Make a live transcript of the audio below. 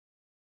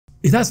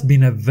It has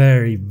been a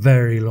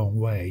very long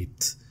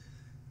wait.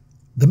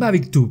 The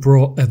Mavic 2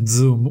 Pro and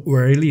Zoom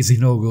were released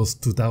in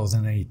August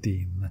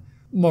 2018,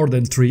 more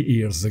than 3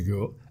 years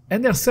ago,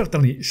 and they're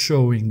certainly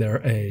showing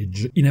their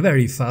age in a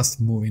very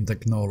fast-moving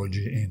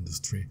technology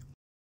industry.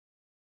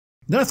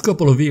 The last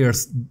couple of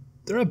years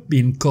there have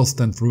been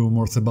constant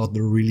rumors about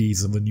the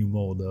release of a new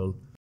model.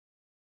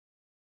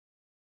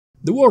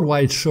 The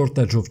worldwide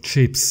shortage of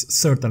chips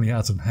certainly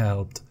hasn't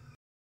helped.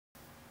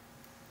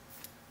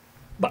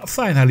 But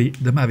finally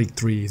the Mavic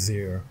 3 is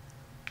here.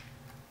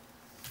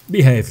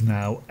 Behave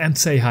now and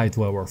say hi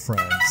to our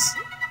friends.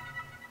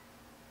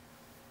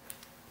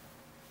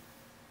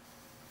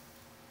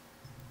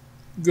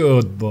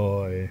 Good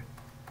boy.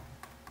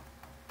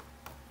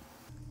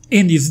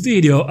 In this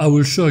video I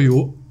will show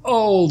you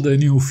all the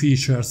new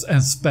features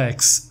and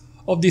specs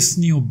of this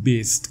new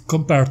beast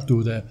compared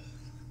to the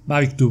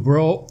Mavic 2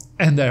 Pro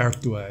and the Air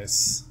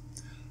 2S.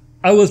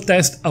 I will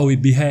test how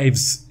it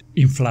behaves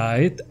in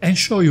flight and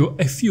show you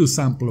a few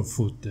sample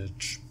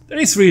footage. There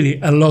is really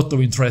a lot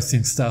of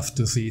interesting stuff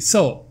to see,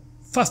 so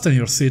fasten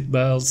your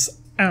seatbelts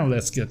and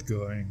let's get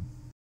going.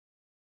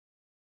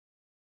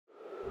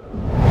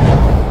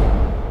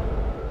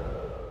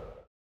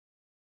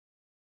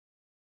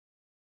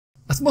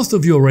 As most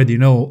of you already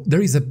know,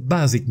 there is a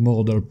basic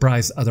model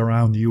priced at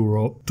around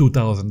Euro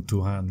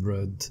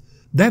 2200,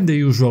 then the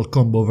usual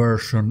combo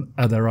version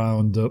at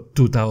around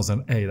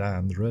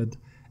 2800,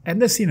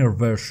 and the Cine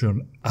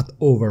version at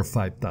over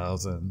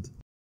 5000.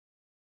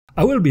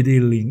 I will be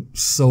dealing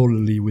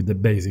solely with the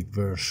basic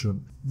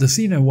version. The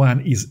Cine one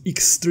is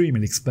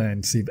extremely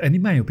expensive and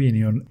in my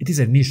opinion it is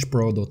a niche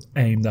product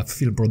aimed at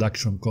film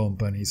production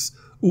companies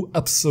who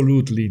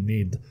absolutely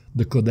need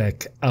the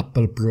codec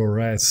Apple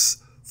ProRes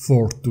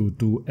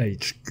 422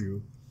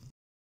 HQ.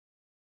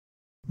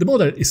 The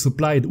model is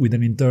supplied with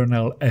an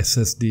internal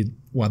SSD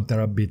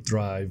 1TB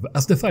drive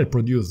as the file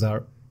produced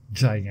are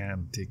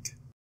gigantic.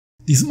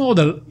 This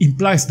model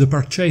implies the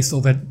purchase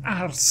of an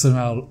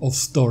arsenal of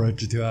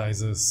storage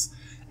devices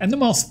and the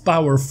most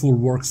powerful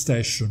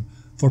workstation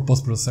for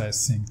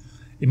post-processing.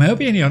 In my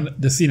opinion,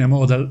 the Cine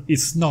model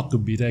is not to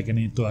be taken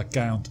into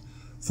account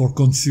for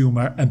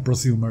consumer and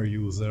prosumer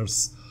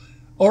users,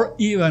 or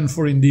even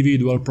for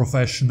individual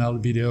professional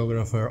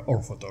videographer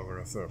or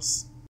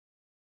photographers.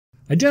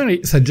 I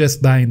generally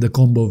suggest buying the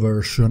combo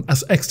version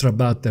as extra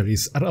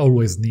batteries are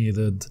always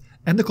needed,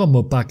 and the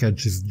combo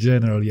package is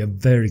generally a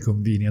very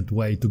convenient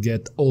way to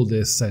get all the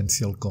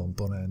essential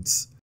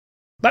components.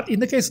 But in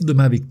the case of the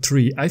Mavic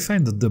 3, I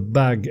find that the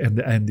bag and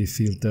the ND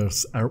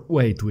filters are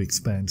way too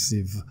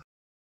expensive.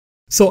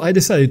 So I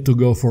decided to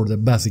go for the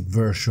basic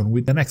version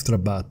with an extra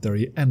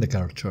battery and a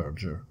car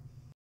charger.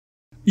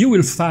 You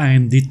will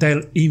find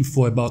detailed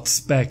info about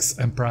specs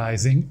and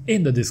pricing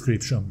in the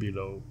description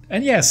below.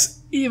 And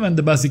yes, even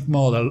the basic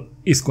model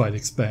is quite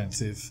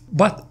expensive.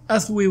 But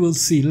as we will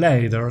see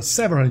later,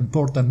 several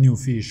important new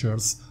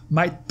features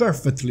might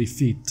perfectly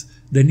fit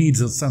the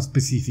needs of some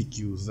specific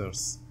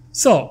users.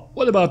 So,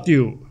 what about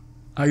you?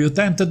 Are you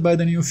tempted by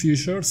the new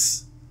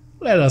features?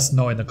 Let us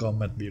know in the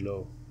comment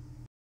below.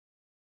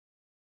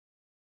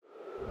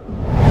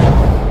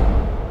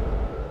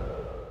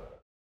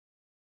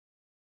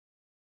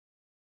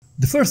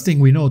 The first thing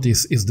we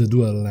notice is the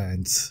dual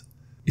lens.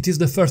 It is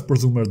the first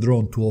prosumer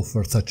drone to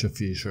offer such a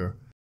feature.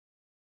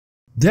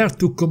 There are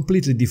two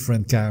completely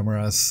different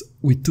cameras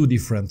with two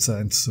different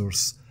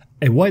sensors,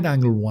 a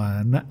wide-angle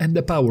one and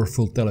a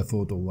powerful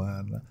telephoto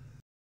one.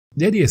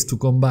 The idea is to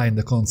combine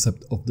the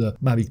concept of the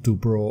Mavic 2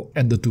 Pro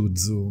and the 2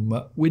 Zoom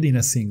within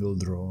a single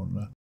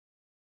drone.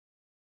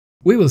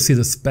 We will see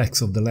the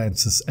specs of the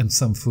lenses and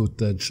some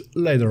footage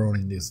later on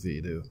in this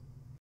video.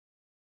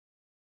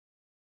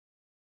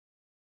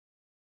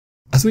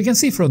 As we can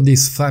see from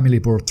these family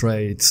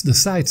portraits, the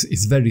size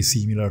is very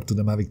similar to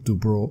the Mavic 2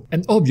 Pro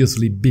and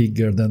obviously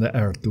bigger than the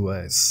Air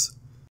 2S.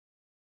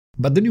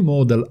 But the new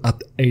model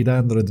at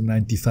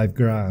 895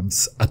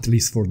 grams, at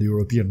least for the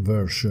European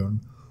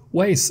version,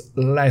 weighs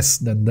less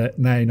than the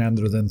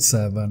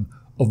 907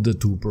 of the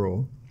 2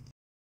 Pro.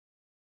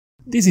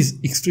 This is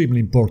extremely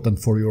important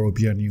for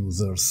European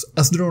users,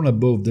 as drones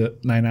above the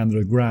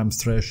 900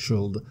 grams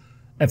threshold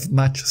have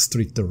much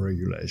stricter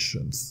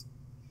regulations.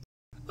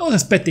 I was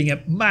expecting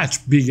a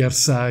much bigger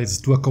size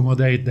to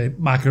accommodate the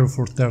Macro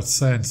Four Thirds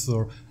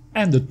sensor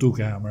and the two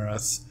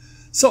cameras,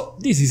 so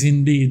this is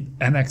indeed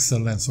an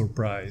excellent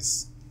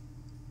surprise.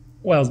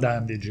 Well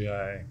done,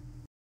 DJI.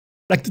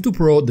 Like the 2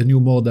 Pro, the new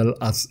model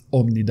has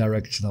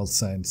omnidirectional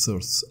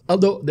sensors,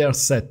 although they are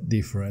set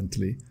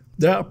differently.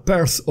 There are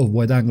pairs of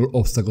wide-angle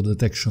obstacle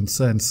detection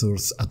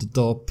sensors at the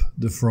top,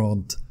 the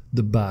front,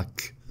 the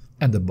back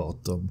and the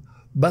bottom,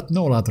 but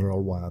no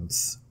lateral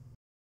ones.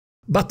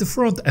 But the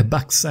front and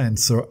back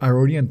sensor are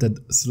oriented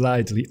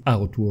slightly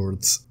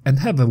outwards and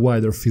have a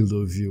wider field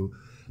of view,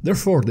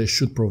 therefore they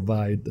should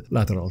provide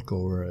lateral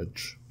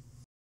coverage.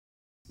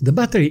 The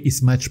battery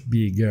is much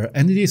bigger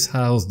and it is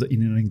housed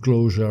in an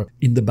enclosure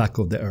in the back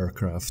of the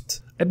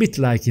aircraft, a bit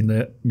like in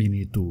the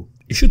Mini 2.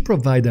 It should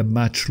provide a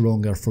much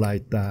longer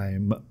flight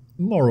time,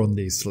 more on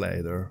this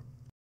later.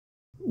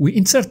 We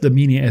insert the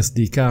mini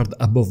SD card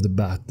above the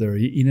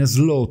battery in a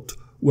slot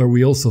where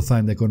we also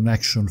find a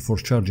connection for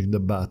charging the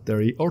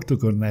battery or to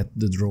connect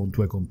the drone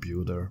to a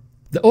computer.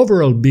 The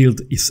overall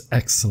build is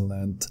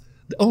excellent.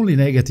 The only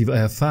negative I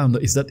have found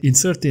is that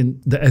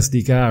inserting the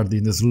SD card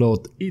in the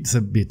slot is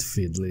a bit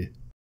fiddly.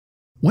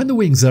 When the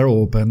wings are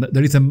open,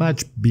 there is a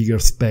much bigger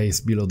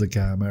space below the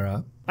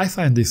camera. I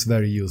find this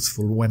very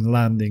useful when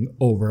landing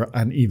over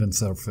uneven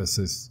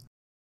surfaces.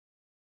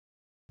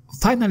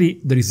 Finally,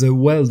 there is a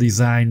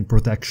well-designed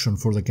protection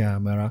for the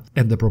camera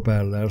and the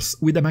propellers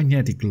with a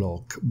magnetic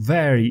lock,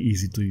 very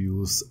easy to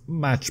use,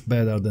 much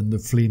better than the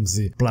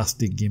flimsy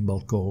plastic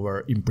gimbal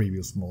cover in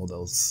previous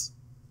models.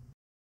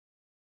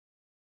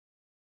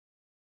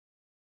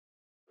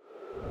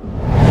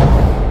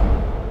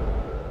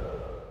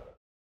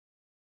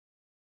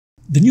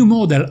 The new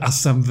model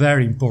has some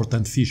very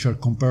important features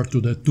compared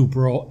to the 2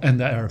 Pro and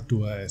the Air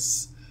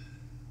 2S.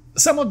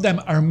 Some of them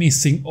are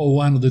missing on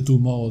one of the two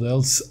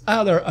models,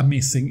 others are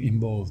missing in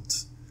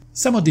both.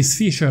 Some of these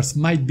features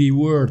might be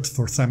worth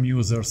for some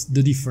users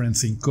the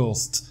difference in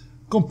cost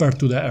compared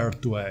to the Air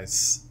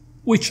 2S,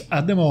 which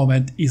at the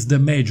moment is the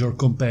major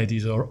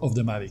competitor of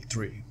the Mavic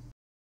 3.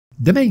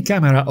 The main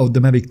camera of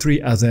the Mavic 3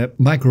 has a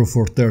Micro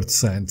Four Thirds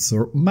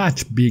sensor,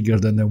 much bigger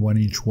than the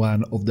 1-inch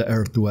one of the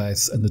Air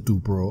 2S and the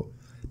 2 Pro.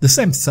 The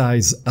same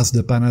size as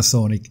the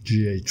Panasonic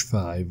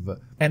GH5,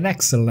 an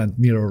excellent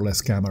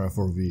mirrorless camera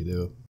for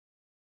video.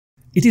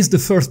 It is the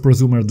first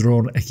prosumer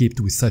drone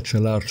equipped with such a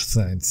large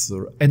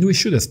sensor, and we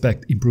should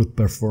expect improved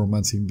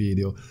performance in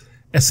video,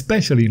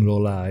 especially in low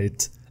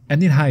light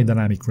and in high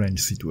dynamic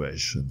range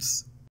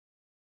situations.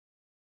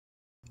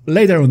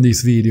 Later on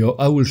this video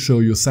I will show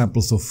you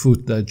samples of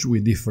footage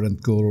with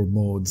different color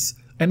modes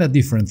and at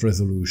different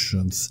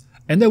resolutions,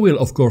 and I will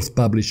of course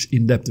publish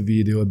in-depth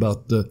video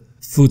about the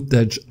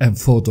footage and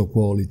photo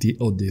quality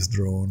of this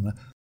drone,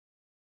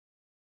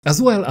 as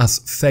well as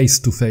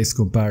face-to-face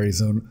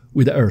comparison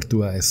with the Air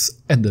 2S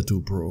and the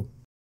 2 Pro.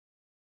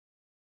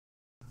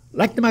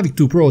 Like the Mavic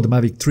 2 Pro, the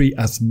Mavic 3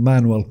 has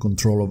manual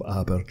control of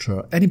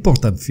aperture, an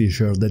important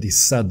feature that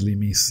is sadly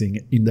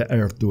missing in the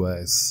Air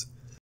 2S.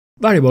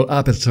 Variable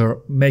aperture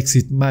makes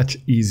it much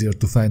easier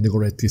to find the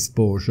correct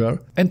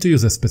exposure and to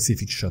use a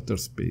specific shutter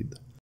speed.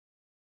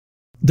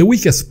 The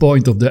weakest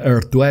point of the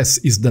Air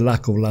 2S is the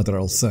lack of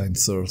lateral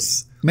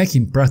sensors,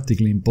 making it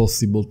practically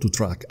impossible to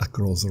track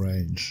across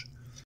range.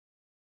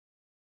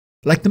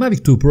 Like the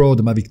Mavic 2 Pro,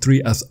 the Mavic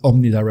 3 has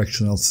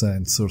omnidirectional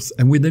sensors,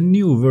 and with the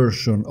new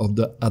version of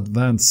the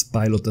Advanced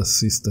Pilot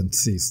Assistant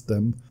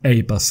System,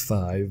 APAS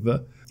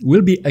 5,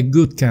 will be a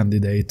good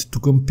candidate to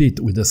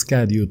compete with the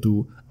Skydio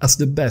 2 as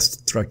the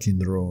best tracking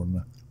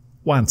drone,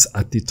 once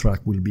active track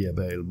will be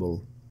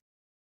available.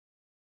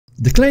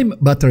 The claimed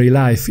battery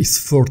life is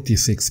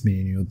 46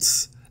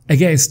 minutes,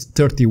 against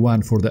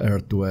 31 for the Air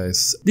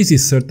 2S. This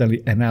is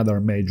certainly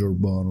another major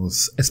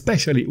bonus,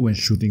 especially when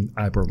shooting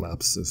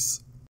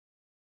hyperlapses.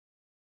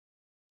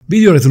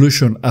 Video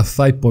resolution at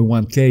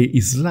 5.1K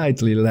is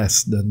slightly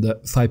less than the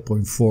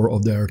 5.4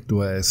 of the Air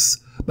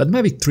 2S, but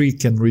Mavic 3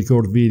 can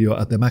record video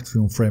at a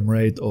maximum frame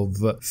rate of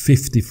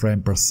 50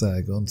 frames per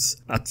second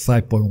at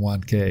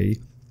 5.1K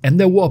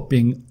and a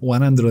whopping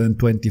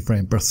 120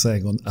 frames per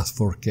second at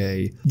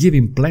 4K,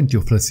 giving plenty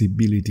of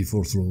flexibility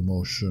for slow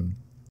motion.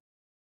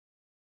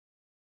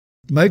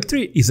 Mavic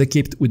 3 is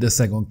equipped with a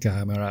second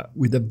camera,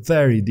 with a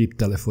very deep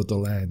telephoto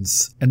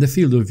lens and a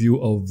field of view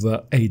of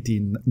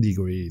 18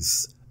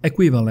 degrees,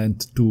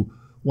 equivalent to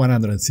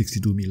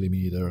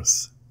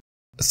 162mm.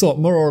 So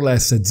more or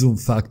less a zoom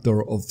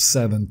factor of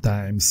 7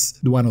 times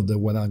the one of the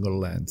wide-angle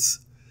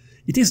lens.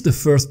 It is the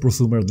first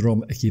prosumer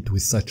drone equipped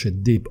with such a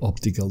deep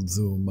optical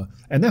zoom,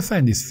 and I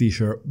find this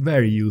feature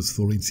very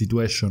useful in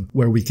situations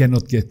where we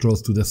cannot get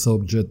close to the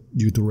subject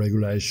due to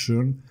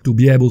regulation, to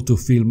be able to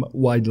film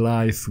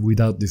wildlife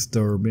without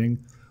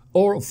disturbing,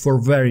 or for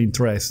very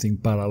interesting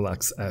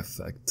parallax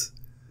effect.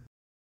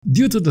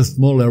 Due to the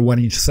smaller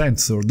 1-inch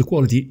sensor, the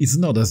quality is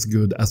not as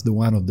good as the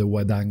one of the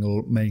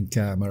wide-angle main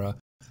camera,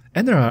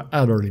 and there are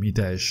other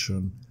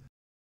limitations.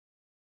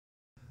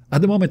 At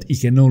the moment it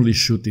can only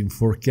shoot in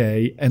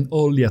 4K and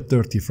only at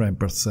 30 frames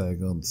per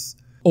second.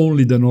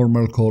 Only the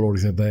normal color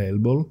is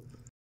available,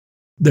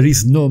 there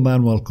is no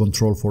manual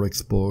control for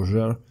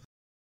exposure,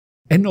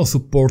 and no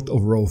support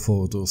of RAW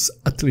photos,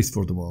 at least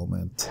for the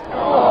moment.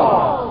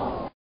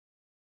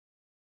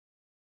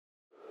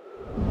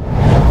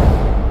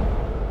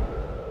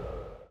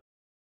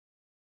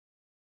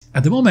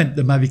 At the moment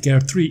the Mavic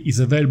Air 3 is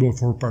available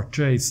for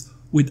purchase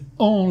with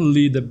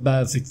only the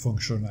basic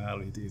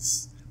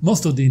functionalities.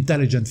 Most of the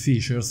intelligent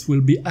features will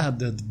be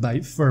added by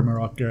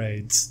firmware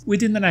upgrades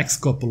within the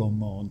next couple of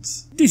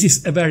months. This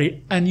is a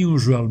very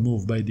unusual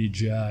move by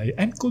DJI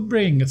and could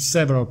bring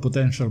several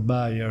potential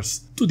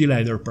buyers to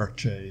delay their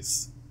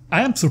purchase.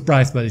 I am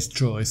surprised by this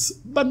choice,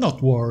 but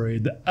not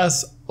worried,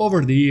 as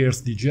over the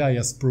years DJI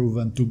has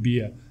proven to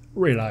be a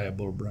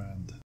reliable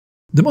brand.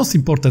 The most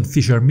important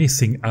features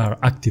missing are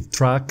active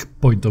track,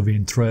 point of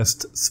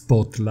interest,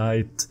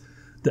 spotlight,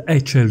 the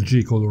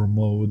HLG color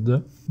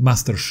mode,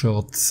 master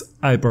shots,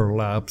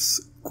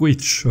 hyperlapse,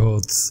 quick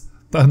shots,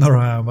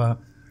 Panorama,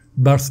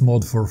 burst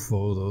mode for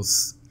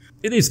photos.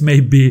 It is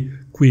maybe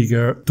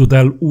quicker to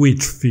tell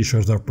which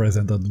features are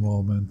present at the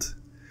moment.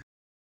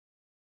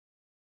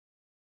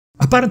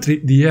 Apparently,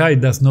 DJI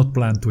does not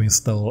plan to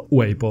install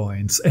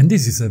waypoints, and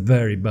this is a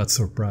very bad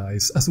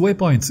surprise, as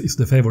waypoints is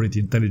the favorite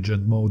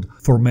intelligent mode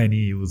for many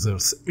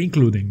users,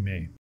 including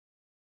me.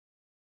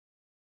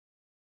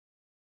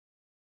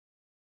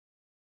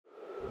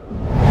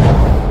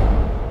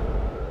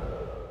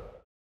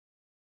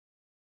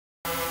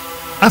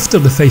 After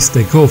the phase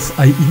takeoff,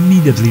 I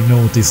immediately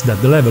noticed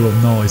that the level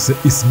of noise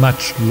is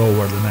much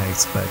lower than I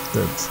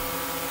expected.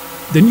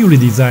 The newly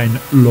designed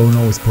low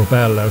noise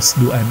propellers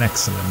do an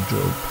excellent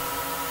job.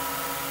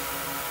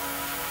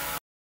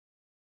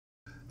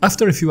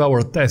 After a few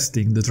hours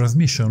testing, the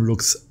transmission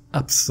looks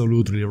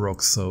absolutely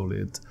rock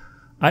solid.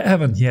 I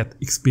haven't yet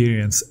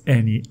experienced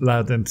any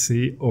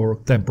latency or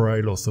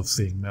temporary loss of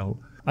signal.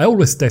 I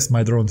always test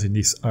my drones in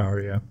this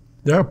area.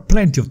 There are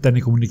plenty of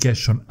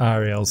telecommunication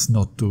areas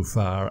not too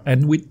far,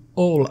 and with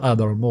all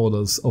other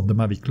models of the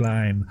Mavic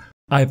line,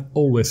 I've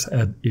always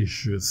had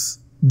issues.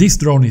 This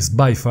drone is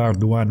by far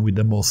the one with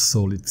the most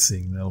solid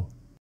signal.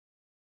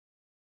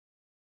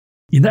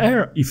 In the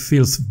air it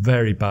feels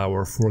very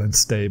powerful and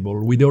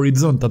stable, with the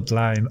horizontal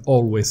line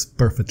always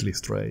perfectly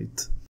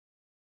straight.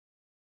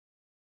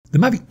 The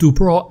Mavic 2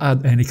 Pro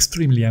had an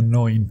extremely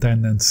annoying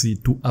tendency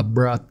to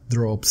abrupt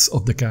drops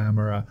of the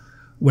camera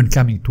when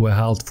coming to a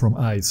halt from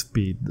high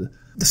speed.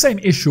 The same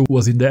issue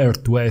was in the Air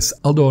 2S,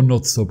 although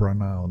not so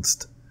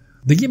pronounced.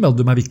 The gimbal of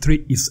the Mavic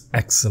 3 is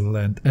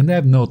excellent and I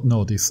have not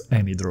noticed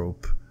any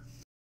drop.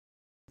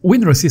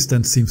 Wind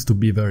resistance seems to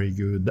be very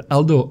good,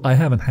 although I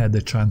haven't had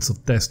the chance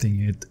of testing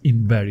it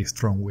in very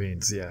strong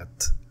winds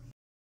yet.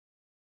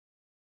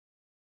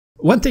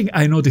 One thing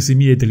I notice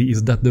immediately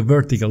is that the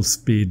vertical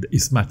speed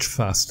is much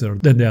faster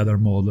than the other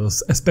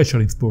models,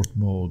 especially in sport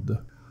mode.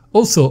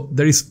 Also,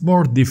 there is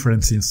more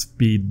difference in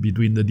speed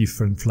between the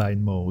different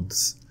flying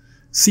modes.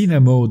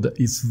 Cine mode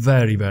is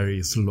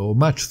very slow,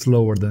 much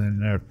slower than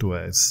in Air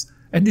 2S,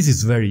 and this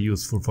is very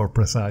useful for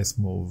precise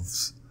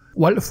moves.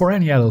 While for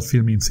any other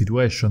filming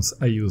situations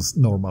I use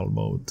normal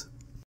mode.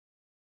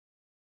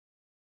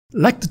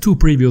 Like the two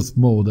previous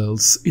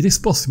models, it is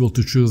possible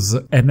to choose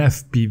an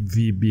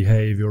FPV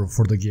behavior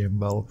for the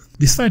gimbal.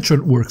 This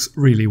function works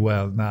really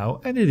well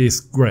now and it is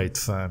great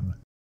fun.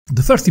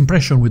 The first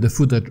impression with the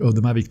footage of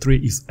the Mavic 3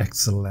 is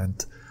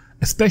excellent,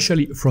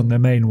 especially from the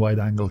main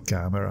wide-angle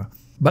camera.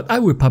 But I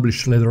will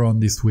publish later on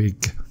this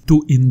week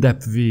 2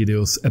 in-depth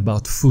videos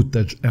about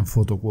footage and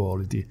photo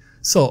quality,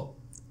 so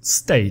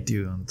stay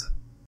tuned.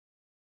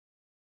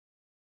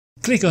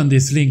 Click on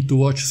this link to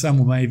watch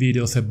some of my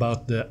videos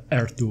about the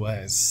Air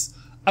 2S.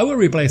 I will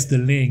replace the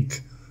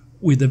link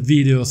with the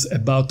videos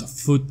about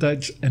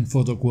footage and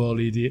photo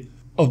quality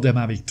of the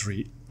Mavic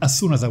 3 as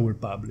soon as I will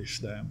publish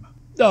them.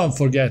 Don't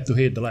forget to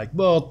hit the like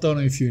button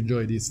if you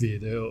enjoyed this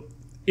video,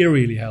 it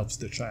really helps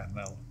the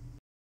channel.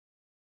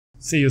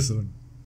 See you soon.